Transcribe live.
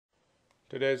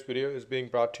Today's video is being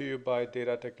brought to you by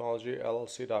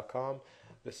datatechnologyllc.com.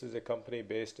 This is a company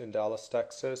based in Dallas,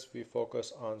 Texas. We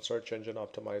focus on search engine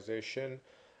optimization,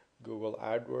 Google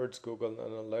AdWords, Google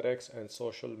Analytics, and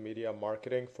social media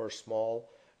marketing for small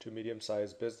to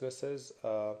medium-sized businesses.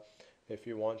 If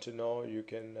you want to know, you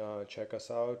can check us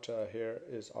out. Here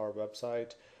is our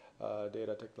website,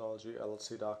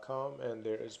 datatechnologyllc.com, and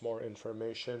there is more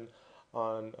information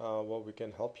on what we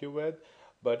can help you with.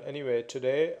 But anyway,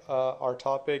 today our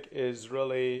topic is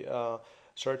really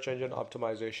search engine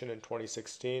optimization in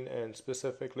 2016, and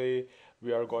specifically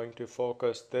we are going to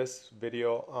focus this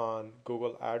video on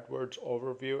Google AdWords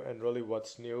overview and really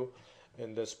what's new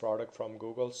in this product from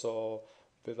Google. So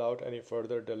without any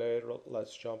further delay,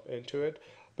 let's jump into it.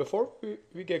 Before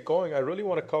we get going, I really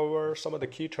want to cover some of the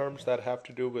key terms that have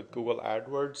to do with Google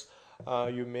AdWords.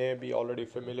 You may be already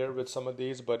familiar with some of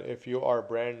these, but if you are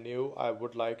brand new, I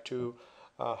would like to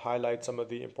highlight some of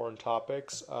the important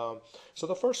topics. So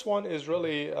the first one is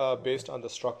really based on the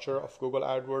structure of Google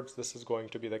AdWords. This is going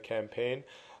to be the campaign.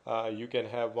 You can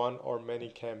have one or many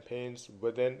campaigns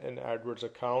within an AdWords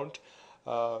account.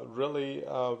 We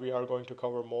are going to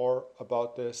cover more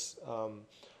about this,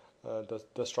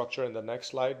 the structure in the next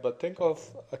slide, but think of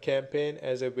a campaign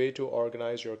as a way to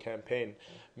organize your campaign.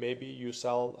 Maybe you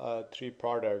sell three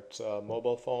products,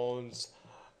 mobile phones,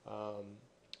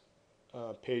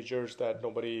 pagers that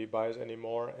nobody buys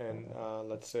anymore, and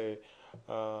let's say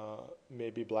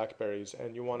maybe Blackberries,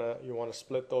 and you wanna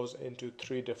split those into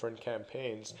three different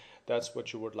campaigns. That's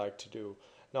what you would like to do.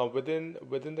 Now within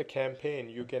the campaign,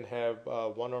 you can have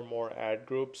one or more ad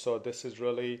groups. So this is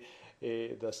really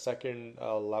the second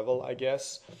level, I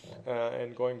guess.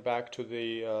 And going back to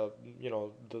the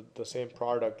same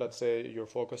product, let's say you're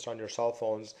focused on your cell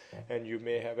phones, and you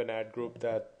may have an ad group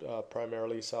that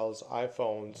primarily sells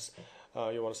iPhones.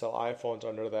 You want to sell iPhones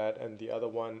under that, and the other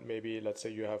one, maybe let's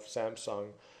say you have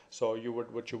Samsung. So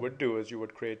what you would do is you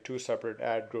would create two separate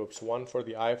ad groups, one for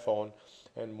the iPhone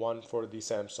and one for the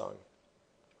Samsung.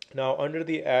 Now under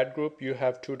the ad group, you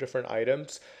have two different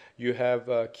items. You have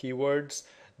keywords.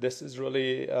 This is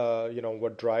really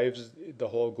what drives the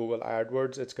whole Google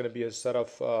AdWords. It's going to be a set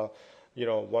of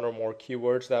one or more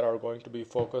keywords that are going to be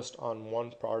focused on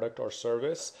one product or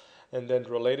service. And then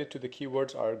related to the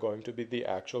keywords are going to be the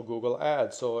actual Google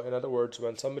ads. So in other words,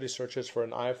 when somebody searches for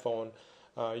an iPhone,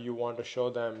 you want to show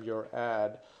them your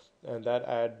ad, and that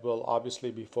ad will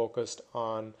obviously be focused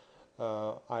on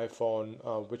iPhone,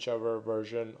 whichever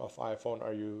version of iPhone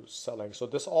are you selling. So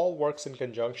this all works in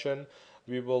conjunction.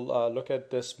 We will look at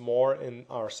this more in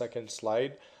our second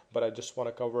slide, but I just want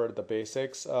to cover the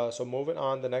basics. So moving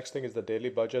on, the next thing is the daily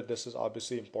budget. This is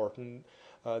obviously important.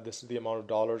 This is the amount of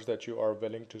dollars that you are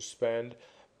willing to spend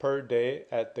per day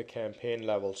at the campaign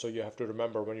level. So you have to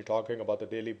remember, when you're talking about the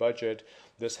daily budget,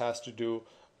 this has to do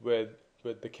with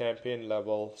the campaign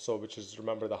level. So which is,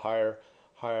 remember, the higher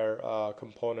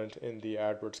component in the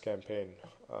AdWords campaign.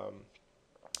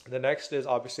 The next is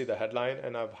obviously the headline,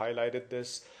 and I've highlighted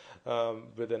this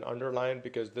with an underline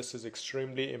because this is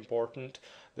extremely important.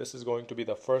 This is going to be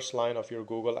the first line of your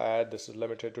Google ad. This is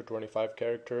limited to 25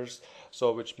 characters,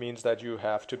 so which means that you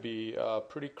have to be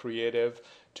pretty creative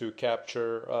to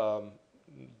capture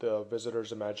the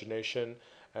visitor's imagination.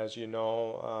 As you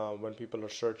know, when people are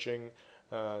searching,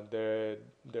 they're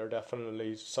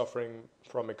definitely suffering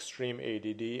from extreme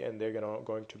ADD, and they're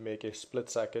going to make a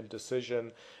split-second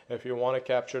decision. If you want to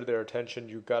capture their attention,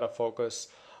 you gotta focus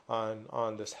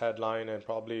on this headline, and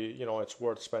probably it's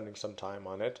worth spending some time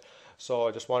on it. So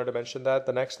I just wanted to mention that.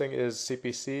 The next thing is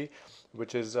CPC,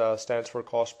 which is stands for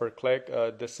cost per click.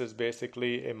 This is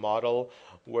basically a model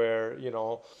where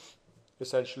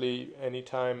essentially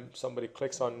anytime somebody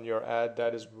clicks on your ad,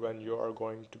 that is when you are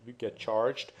going to get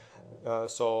charged.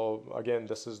 So again,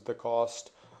 this is the cost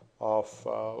of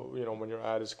when your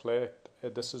ad is clicked.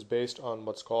 This is based on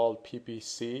what's called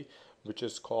PPC, which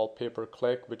is called pay per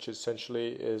click, which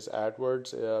essentially is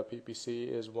AdWords. PPC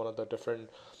is one of the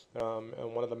different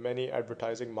and one of the many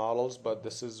advertising models, but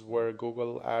this is where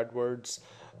Google AdWords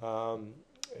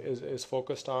is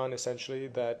focused on, essentially,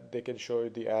 that they can show you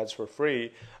the ads for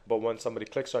free, but when somebody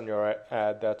clicks on your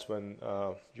ad, that's when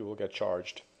you will get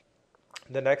charged.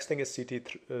 The next thing is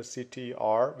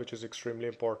CTR, which is extremely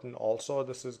important also.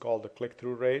 This is called the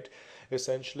click-through rate.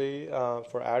 Essentially,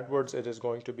 for AdWords, it is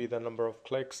going to be the number of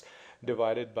clicks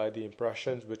divided by the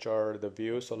impressions, which are the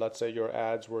views. So let's say your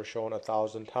ads were shown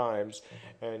 1,000 times,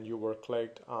 and you were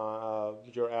clicked.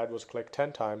 Your ad was clicked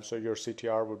 10 times, so your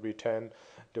CTR would be 10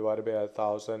 divided by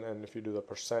 1,000, and if you do the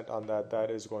percent on that,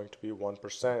 that is going to be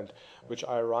 1%, which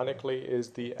ironically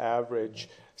is the average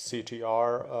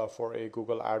CTR for a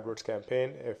Google AdWords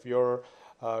campaign. If your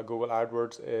Google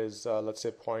AdWords is let's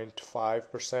say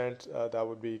 0.5%, that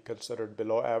would be considered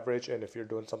below average. And if you're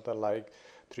doing something like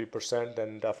 3%,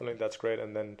 then definitely that's great.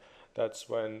 And then that's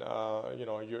when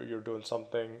you're doing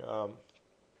something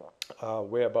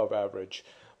way above average.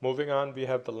 Moving on, we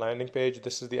have the landing page.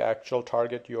 This is the actual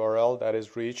target URL that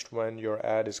is reached when your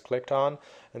ad is clicked on.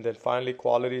 And then finally,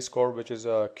 quality score, which is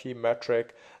a key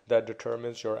metric that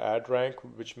determines your ad rank,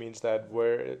 which means that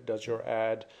where does your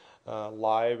ad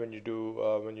lie when you do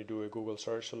a Google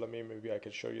search. So maybe I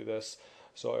can show you this.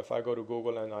 So if I go to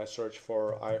Google and I search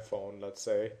for iPhone, let's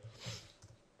say,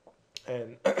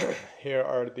 and here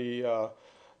are the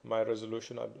my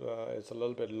resolution. It's a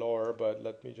little bit lower, but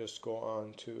let me just go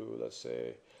on to, let's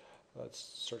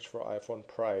search for iPhone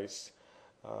price.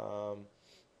 I'm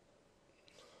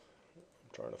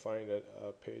trying to find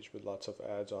a page with lots of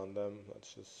ads on them.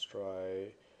 Let's just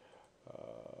try.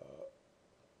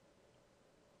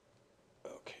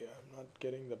 Okay, I'm not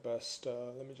getting the best.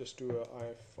 Let me just do an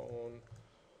iPhone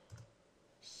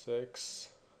 6.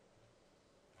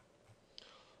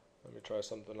 Let me try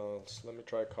something else. Let me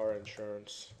try car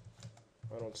insurance.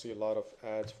 I don't see a lot of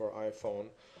ads for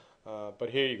iPhone. But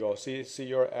here you go. See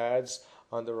your ads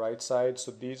on the right side.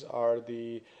 So these are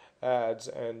the ads,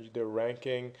 and their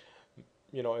ranking,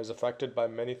 is affected by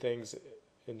many things,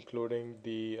 including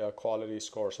the quality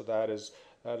score. So that is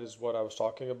what I was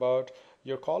talking about.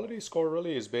 Your quality score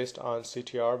really is based on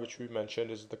CTR, which we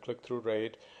mentioned is the click-through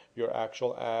rate, your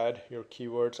actual ad, your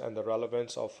keywords, and the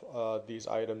relevance of these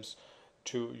items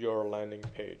to your landing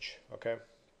page. Okay.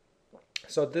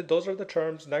 So those are the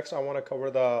terms. Next, I want to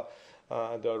cover the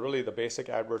really the basic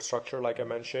AdWords structure. Like I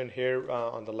mentioned here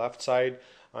on the left side,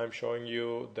 I'm showing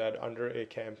you that under a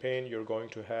campaign, you're going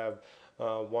to have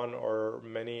one or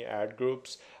many ad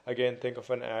groups. Again, think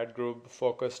of an ad group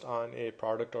focused on a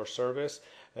product or service,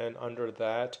 and under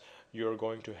that, you're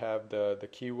going to have the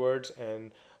keywords,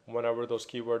 and whenever those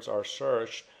keywords are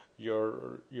searched,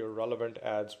 your relevant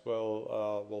ads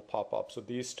will pop up. So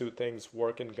these two things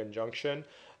work in conjunction.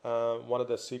 One of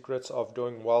the secrets of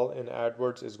doing well in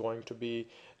AdWords is going to be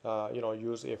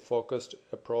use a focused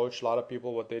approach. A lot of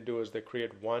people, what they do is they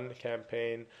create one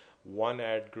campaign, one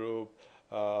ad group,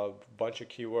 bunch of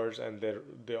keywords, and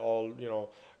they all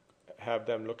have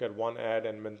them look at one ad,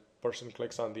 and when person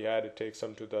clicks on the ad, it takes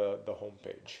them to the home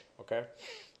page. Okay,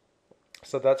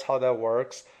 so that's how that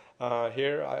works.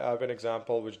 Here I have an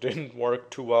example which didn't work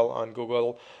too well on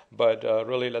Google, but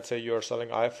really, let's say you're selling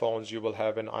iPhones, you will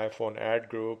have an iPhone ad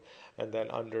group, and then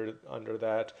under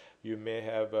that you may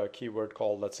have a keyword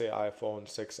called, let's say, iPhone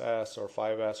 6s or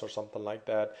 5s or something like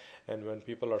that, and when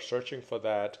people are searching for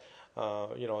that,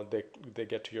 they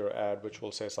get to your ad, which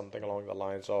will say something along the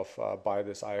lines of buy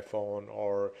this iPhone,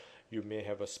 or you may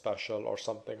have a special or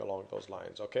something along those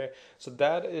lines. Okay, so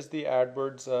that is the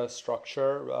AdWords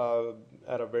structure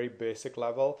at a very basic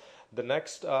level. The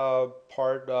next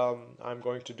part I'm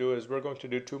going to do is we're going to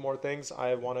do two more things.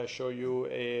 I want to show you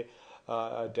a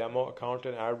demo account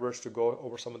in AdWords to go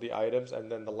over some of the items, and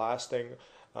then the last thing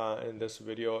in this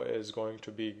video is going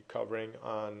to be covering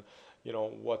on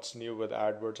what's new with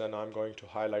AdWords, and I'm going to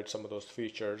highlight some of those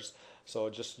features.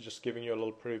 So just giving you a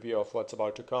little preview of what's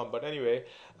about to come. But anyway,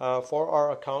 for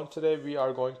our account today, we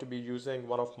are going to be using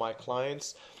one of my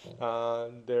clients.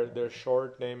 Their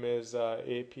short name is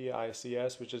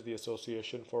APICS, which is the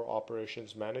Association for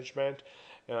Operations Management.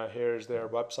 Here's their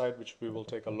website, which we will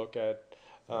take a look at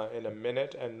in a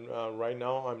minute. And right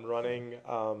now I'm running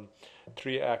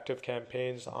 3 active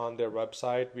campaigns on their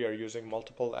website. We are using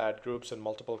multiple ad groups and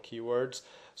multiple keywords.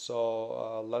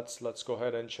 So let's go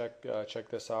ahead and check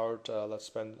this out. Let's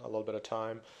spend a little bit of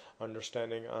time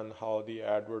understanding on how the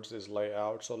AdWords is laid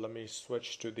out. So let me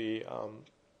switch to the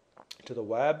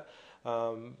web.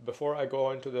 Before I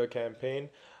go into the campaign,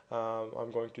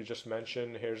 I'm going to just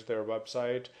mention, here's their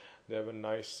website. They have a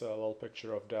nice little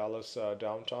picture of Dallas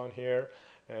downtown here,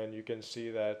 and you can see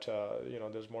that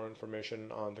there's more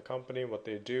information on the company, what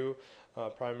they do.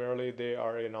 Primarily, they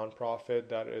are a nonprofit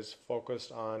that is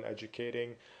focused on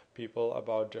educating people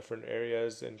about different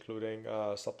areas, including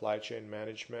supply chain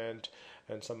management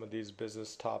and some of these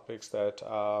business topics that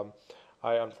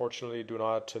I unfortunately do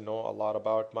not know a lot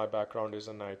about. My background is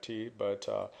in IT, but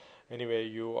anyway,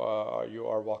 you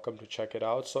are welcome to check it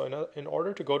out. So in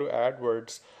order to go to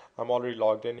AdWords, I'm already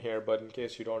logged in here, but in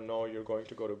case you don't know, you're going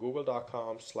to go to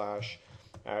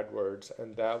google.com/AdWords,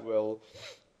 and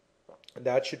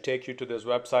that should take you to this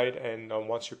website. And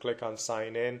once you click on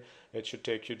sign in, it should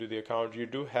take you to the account. You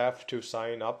do have to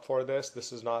sign up for this.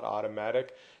 This is not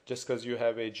automatic. Just because you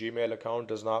have a Gmail account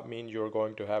does not mean you're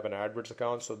going to have an AdWords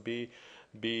account. So be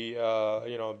be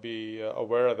be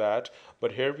aware of that.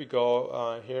 But here we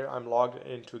go. Here I'm logged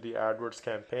into the AdWords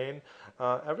campaign.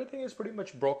 Everything is pretty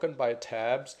much broken by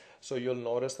tabs. So you'll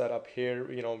notice that up here,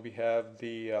 we have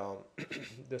the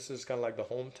this is kind of like the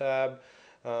home tab.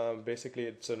 Basically,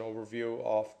 it's an overview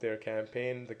of their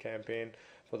campaign, the campaign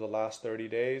for the last 30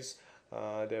 days.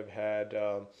 They've had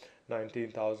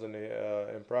 19,000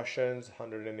 impressions,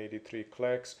 183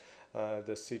 clicks.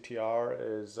 The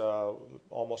CTR is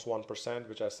almost 1%,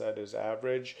 which I said is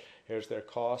average. Here's their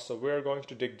cost. So we're going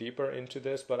to dig deeper into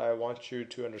this, but I want you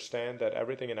to understand that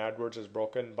everything in AdWords is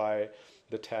broken by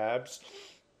the tabs.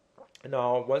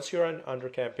 Now, once you're under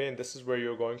campaign, this is where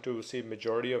you're going to see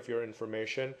majority of your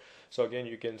information. So again,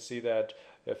 you can see that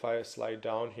if I slide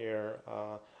down here,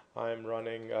 I'm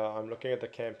looking at the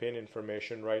campaign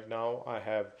information right now. I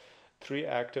have 3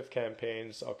 active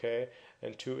campaigns, okay,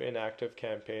 and 2 inactive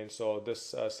campaigns. So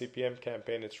this CPM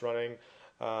campaign, it's running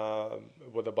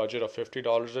with a budget of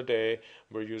 $50 a day.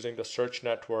 We're using the search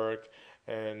network,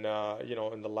 and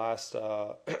in the last,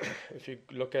 if you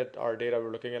look at our data,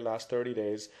 we're looking at last 30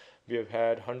 days. We have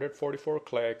had 144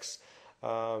 clicks,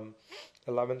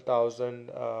 11,000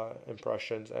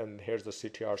 impressions, and here's the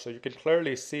CTR. So you can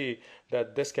clearly see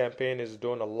that this campaign is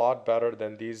doing a lot better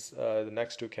than these the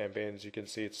next 2 campaigns. You can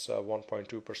see it's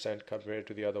 1.2% compared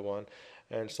to the other one,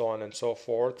 and so on and so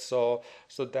forth. So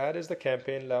that is the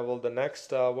campaign level. The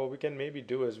next what we can maybe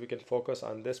do is we can focus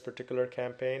on this particular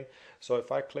campaign. So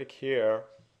if I click here,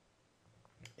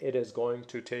 it is going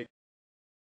to take